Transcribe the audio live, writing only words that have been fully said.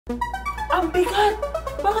Ang bigat!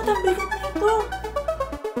 Bakit ang bigat nito?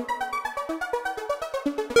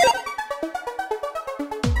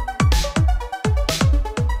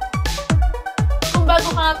 Kung bago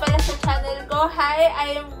ka nga pala sa channel ko, hi!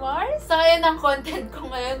 I am Mars. So, ayan ang content ko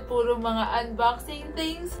ngayon. Puro mga unboxing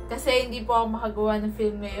things. Kasi hindi po ako makagawa ng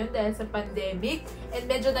film ngayon dahil sa pandemic. And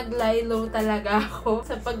medyo nag-lie low talaga ako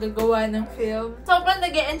sa paggagawa ng film. Sobrang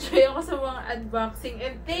nag-e-enjoy ako sa mga unboxing.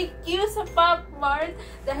 And thank you sa Pop Mart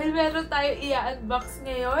dahil meron tayo i-unbox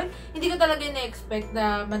ngayon. Hindi ko talaga na-expect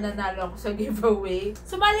na mananalo ako sa giveaway.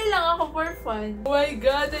 Sumali lang ako for fun. Oh my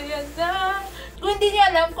God, ayan na! Kung hindi niyo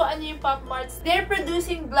alam kung ano yung Pop Marts, they're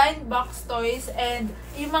producing blind box toys and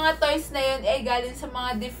yung mga toys na yun ay galing sa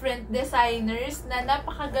mga different designers na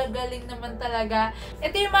napakagagaling naman talaga.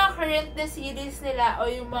 Ito yung mga current na series nila o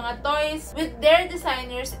yung mga toys with their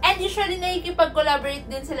designers and usually nakikipag-collaborate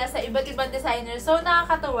din sila sa iba't ibang designers. So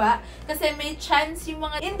nakakatawa kasi may chance yung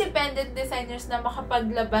mga independent designers na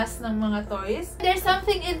makapaglabas ng mga toys. There's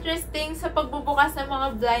something interesting sa pagbubukas ng mga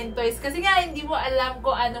blind toys kasi nga hindi mo alam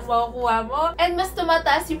kung anong makukuha mo and mas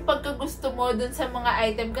tumataas yung pagkagusto mo dun sa mga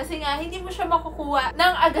item kasi nga hindi mo siya makukuha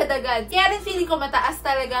ng agad-agad. Kaya rin feeling ko mataas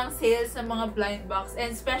talaga ang sales ng mga blind box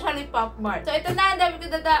and especially Pop Mart. So ito na, ang dami ko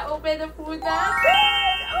open na po natin.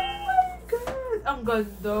 Oh my God! Ang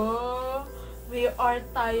ganda! May art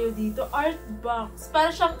tayo dito. Art box. Para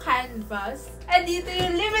siyang canvas. And dito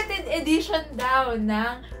yung limited edition daw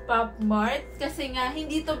ng Pop Mart. Kasi nga,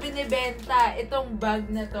 hindi to binibenta. Itong bag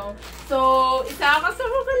na to. So, isa ako sa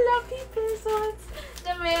mga lucky persons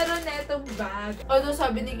na meron na itong bag. Although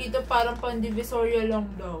sabi ni Kito, parang pang-divisoria lang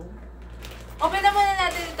daw. Open na muna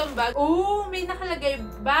natin itong bag. Oh, may nakalagay,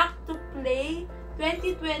 Back to Play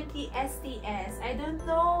 2020 STS. I don't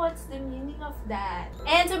know what's the meaning of that.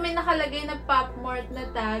 And so may nakalagay na Pop Mart na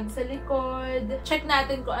tag sa likod. Check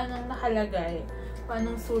natin kung anong nakalagay. Kung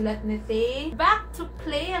anong sulat nito. Back to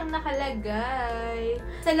Play ang nakalagay.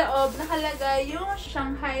 Sa loob nakalagay yung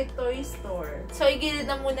Shanghai Toy Store. So igilid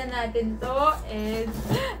na muna natin to. And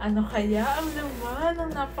ano kaya ang laman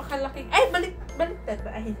ng napakalaking... Ay, baliktad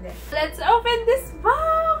ba? Ay, hindi. Let's open this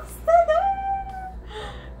box! Tada!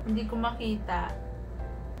 Hindi ko makita.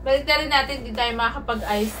 Balik na rin natin, hindi tayo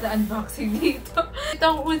makakapag-ayos na unboxing dito. Ito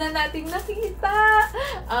ang una nating nakita.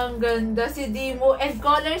 Ang ganda si Dimo. And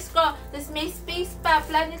colors ko. Tapos may space pa.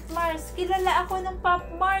 PlanetMars. Kilala ako ng Pop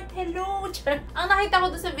Mart. Hello! Ang nakita ko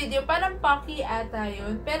doon sa video, parang Pocky ata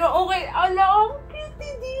yun. Pero okay. Ala, ang cute ni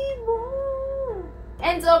Dimo.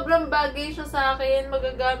 And sobrang bagay siya sa akin.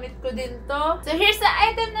 Magagamit ko din to. So, here's the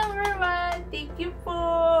item number 1. Thank you po.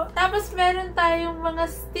 Tapos, meron tayong mga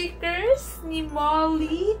stickers ni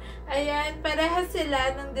Molly. Ayan, parehas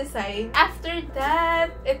sila ng design. After that,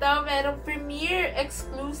 ito, merong premiere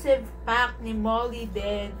exclusive pack ni Molly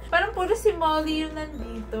din. Parang puro si Molly yung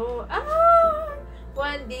nandito. Ah!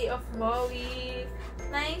 One day of Molly.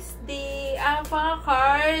 Nice day. Mga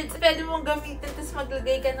cards. Pwede mong gamitin tapos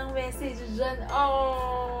maglagay ka ng message dyan.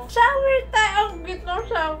 Oh! Shower time! Ang cute ng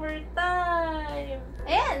shower time!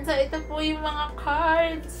 Ayan. So, ito po yung mga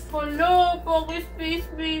cards. Hello! Pocky Space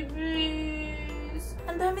Babies!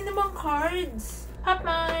 Ang dami namang cards. Pop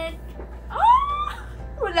Mart! Oh!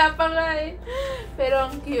 Wala pa nga eh. Pero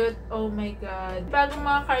ang cute. Oh my God. Bagong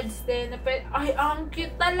mga cards din. Ay, ang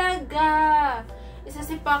cute talaga! Isa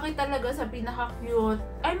si Pocky talaga sa pinaka-cute.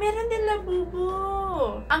 Ay, meron din labubu.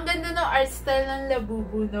 Ang ganda ng art style ng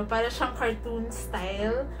labubu, no? Para siyang cartoon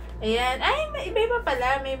style. Ayan. Ay, may iba-iba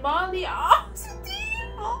pala. May Molly. Oh, si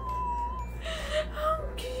Timo! Ang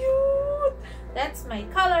cute! That's my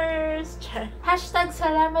colors. Hashtag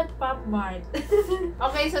salamat Pop Mart.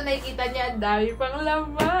 Okay, so nakikita niya ang dami pang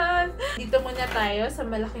laman. Dito muna tayo sa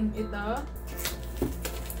malaking ito.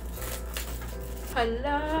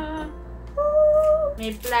 Hala!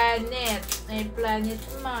 May planet. May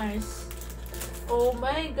PlanetMars. Oh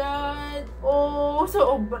my God. Oh,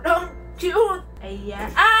 sobrang cute. Ayan.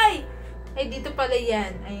 Ay! Ay, dito pala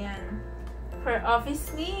yan. Ayan. For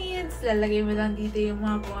office needs. Lalagay mo lang dito yung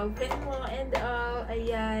mga ballpen mo and all.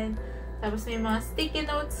 Ayan. Tapos may mga sticky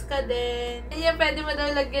notes ka din. Ayan, pwede mo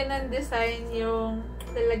daw lagyan ng design yung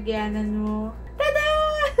lalagyanan mo. Tada!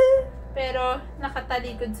 Pero,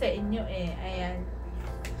 nakatalikod sa inyo eh. Ayan.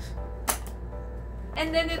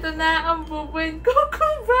 And then, ito na ang bubuin Coco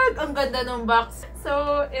bag. Ang ganda ng box.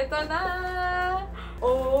 So, ito na.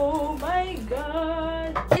 Oh my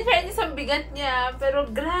God. In fairness, ang bigat niya. Pero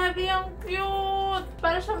grabe, ang cute.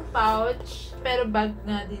 Para siyang pouch. Pero bag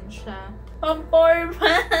nga din siya.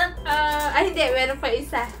 Pamporma. Ay, hindi. Meron pa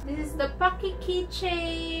isa. This is the Pocky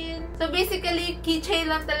keychain. So, basically, keychain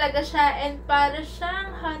lang talaga siya. And para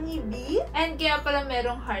siyang honeybee. And kaya pala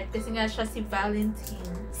merong heart. Kasi nga siya si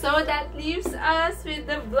Valentine. So, that leaves us with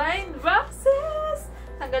the blind boxes.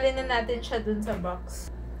 Tanggalin na natin siya dun sa box.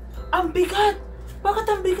 Ang bigat! Bakit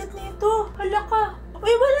ang bigat nito? Hala ka!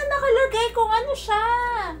 Uy, wala nakalagay kung ano siya!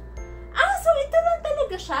 Ah, so ito lang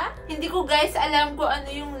talaga siya? Hindi ko guys alam kung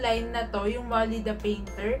ano yung line na to, yung Molly the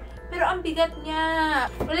Painter. Pero ang bigat niya.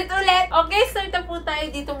 Ulit-ulit. Okay, start na po tayo.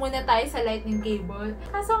 Dito muna tayo sa lightning cable.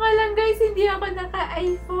 Kaso nga lang guys, hindi ako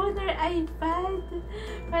naka-iPhone or iPad.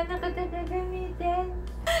 Paano ko ito gagamitin?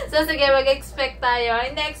 So sige, mag-expect tayo.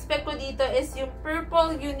 Ang na-expect ko dito is yung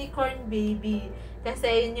purple unicorn baby.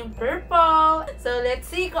 Kasi yun yung purple. So let's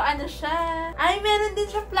see kung ano siya. Ay, meron din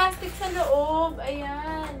siyang plastic sa loob.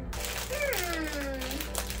 Ayan.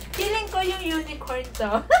 Feeling ko yung unicorn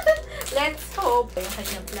to. Let's hope. Yung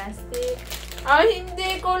kanyang plastic. Ay,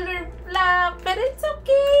 hindi. Color black. Pero it's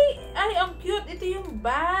okay. Ay, ang cute. Ito yung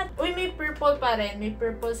bat. Uy, may purple pa rin. May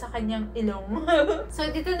purple sa kanyang ilong. So,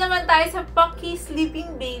 dito naman tayo sa Pocky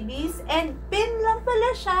Sleeping Babies. And pin lang pala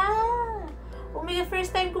siya. Oh my God,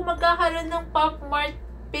 first time ko magkakaroon ng Pop Mart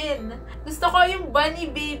pin. Gusto ko yung Bunny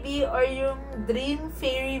Baby or yung Dream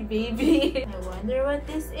Fairy Baby. I wonder what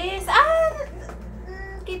this is. Ah!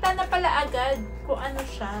 Kita na pala agad kung ano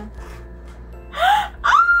siya.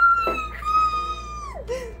 Ah!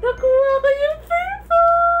 Nakuha ko yung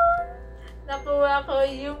purple! Nakuha ko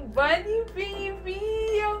yung Bunny Baby!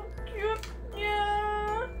 Yung cute niya!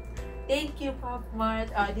 Thank you, Pop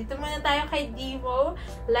Mart. Dito muna tayo kay Demo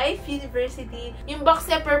Life University. Yung box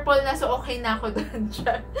niya purple na, so okay na ako doon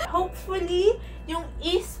siya. Hopefully, yung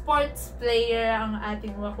esports player ang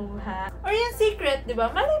ating makuha. Or yung secret, di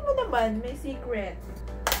ba? Malay mo naman, may secret.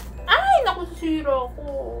 Ay, naku, susiro ko.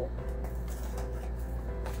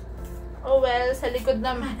 Oh well, sa likod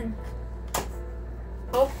naman.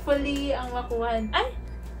 Hopefully, ang makuha. Ay!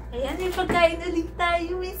 Ayan, may pagkain ulit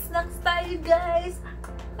tayo. May snacks tayo, guys.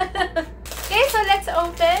 Okay, so let's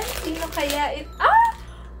open. Sino kaya ito? Ah!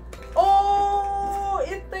 Oh!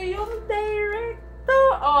 Ito yung director.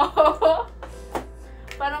 Oh!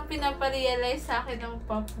 Parang pinaparealize sa akin ng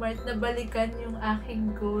Pop Mart na balikan yung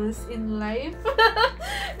aking goals in life.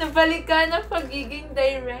 Nabalikan ang pagiging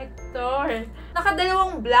director.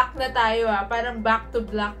 Nakadalawang black na tayo Parang back to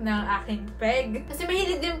black ng aking peg. Kasi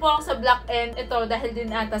mahilig din po ako sa black and ito dahil din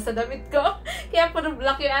ata sa damit ko. Kaya puro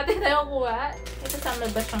black yung atin na kuha. May kasama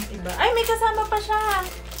ba siyang iba? Ay, may kasama pa siya!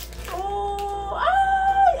 Oh!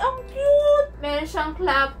 Ay! Ang cute! Meron siyang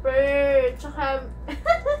clapper. Tsaka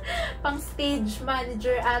pang stage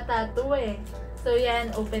manager ata to So yan,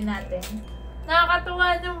 open natin.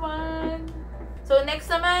 Nakakatuwa naman! So,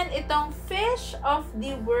 next naman, itong Fish of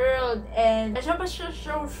the World. And, siya pa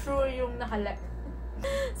sure yung nakalap.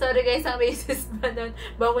 Sorry guys, ang racist pa nun.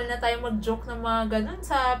 Bawal na tayo mag-joke ng mga ganun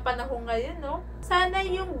sa panahon ngayon, no? Sana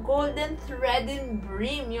yung golden thread and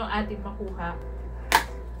brim yung ating makuha.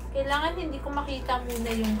 Kailangan hindi ko makita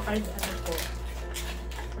muna yung card. Ano po.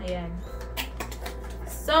 Ayan.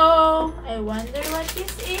 So, I wonder what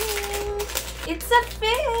this is. It's a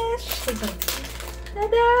fish!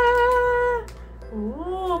 Tada!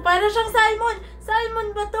 Ooh, para siyang salmon.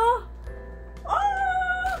 Salmon ba to?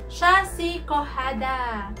 Oh! Siya si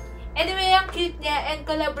Kohada. Anyway, ang cute niya and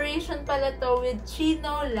collaboration pala to with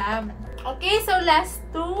Chino Lab. Okay, so last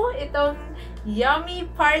two. Itong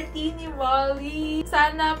Yummy Party ni Molly.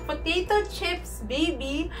 Sana potato chips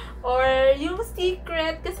baby or yung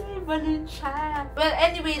secret kasi may balloon siya. Well,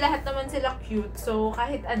 anyway, lahat naman sila cute. So,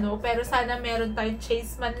 kahit ano. Pero sana meron tayong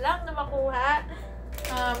chase man lang na makuha.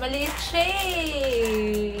 Maliit siya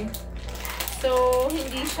So,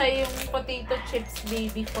 hindi siya yung potato chips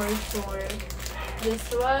baby for sure. This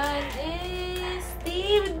one is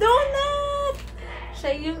the donut!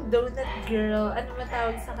 Siya yung donut girl. Ano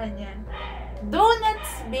matawag sa kanya?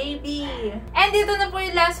 Donuts baby! And dito na po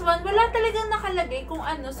yung last one. Wala talagang nakalagay kung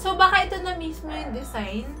ano. So, baka ito na mismo yung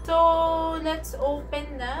design. So, let's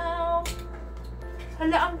open now.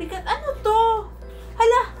 Hala, ang bigat. Ano to?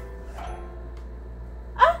 Hala!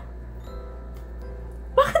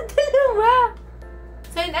 Bakit dalawa?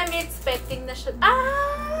 So, yun, I'm expecting na siya.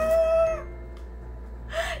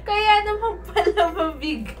 Kaya naman pala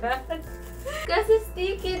mabigat. Kasi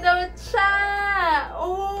sticky note siya.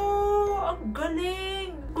 Oh, ang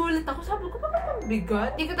galing. Gulat ako. Sabi ko, bakit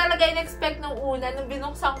mabigat? Hindi ko talaga in-expect nung una, nung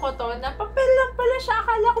binuksan ko to, na papel lang pala siya.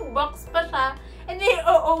 Akala ko box pa siya. And may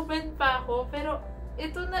o-open pa ako. Pero,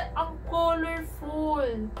 ito na, ang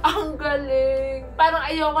colorful. Ang galing. Parang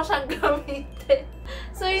ayoko siyang gamitin.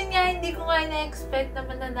 So, yun nga, hindi ko nga na-expect na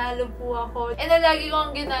mananalo po ako. And lagi ko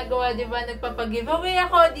ang ginagawa, di ba? Nagpapag-giveaway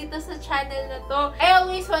ako dito sa channel na to. I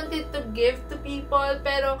always wanted to give to people,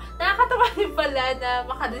 pero nakakatawa rin pala na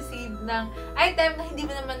makareceive ng item na hindi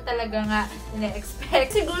mo naman talaga nga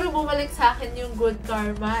na-expect. Siguro bumalik sa akin yung good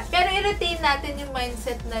karma. Pero i-retain natin yung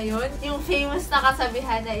mindset na yun. Yung famous na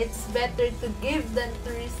kasabihan na it's better to give than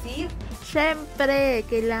to receive. Siyempre,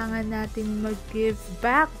 kailangan natin mag-give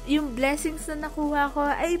back. Yung blessings na nakuha ko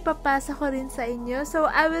ay papasa ko rin sa inyo. So,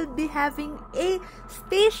 I will be having a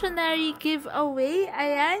stationery giveaway.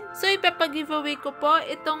 Ayan. So, ipapag-giveaway ko po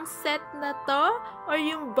itong set na to or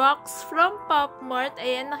yung box from Pop Mart.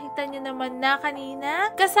 Ayan, nakita nyo naman na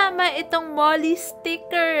kanina. Kasama itong Molly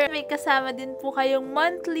sticker. May kasama din po kayong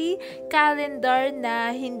monthly calendar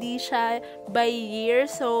na hindi siya by year.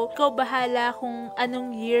 So, ikaw bahala kung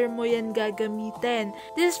anong year mo yan gagamitin.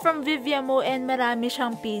 This is from Viviamo and marami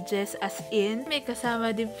siyang pages as in. May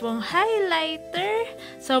kasama din pong highlighter.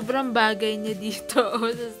 Sobrang bagay niya dito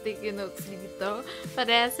sa sticky notes dito.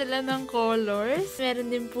 Pareha sila ng colors.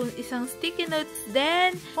 Meron din po isang sticky notes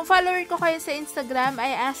din. Kung follower ko kayo sa Instagram,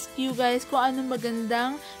 I ask you guys kung anong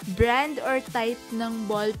magandang brand or type ng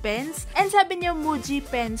ball pens. And sabi niyo Muji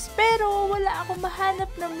pens. Pero wala akong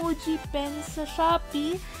mahanap na Muji pens sa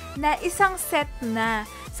Shopee na isang set na.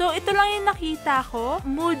 So, ito lang yung nakita ko.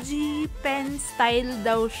 Muji pen style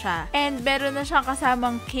daw siya. And meron na siyang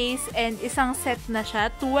kasamang case and isang set na siya.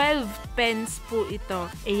 12 pens po ito.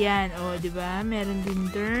 Ayan, o, diba? Meron din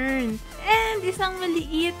dern. And isang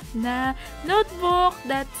maliit na notebook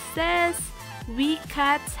that says, "We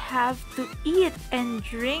cats have to eat and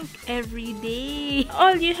drink every day."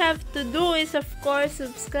 All you have to do is, of course,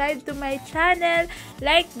 subscribe to my channel,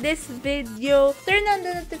 like this video, turn on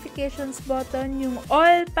the notifications button, yung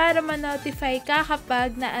all, para ma-notify ka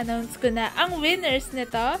kapag na-announce ko na ang winners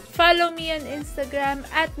nito. Follow me on Instagram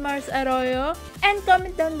at Mars Arroyo, and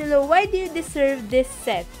comment down below, why do you deserve this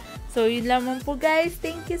set? So, yun lamang po guys.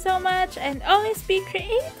 Thank you so much, and always be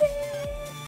creative!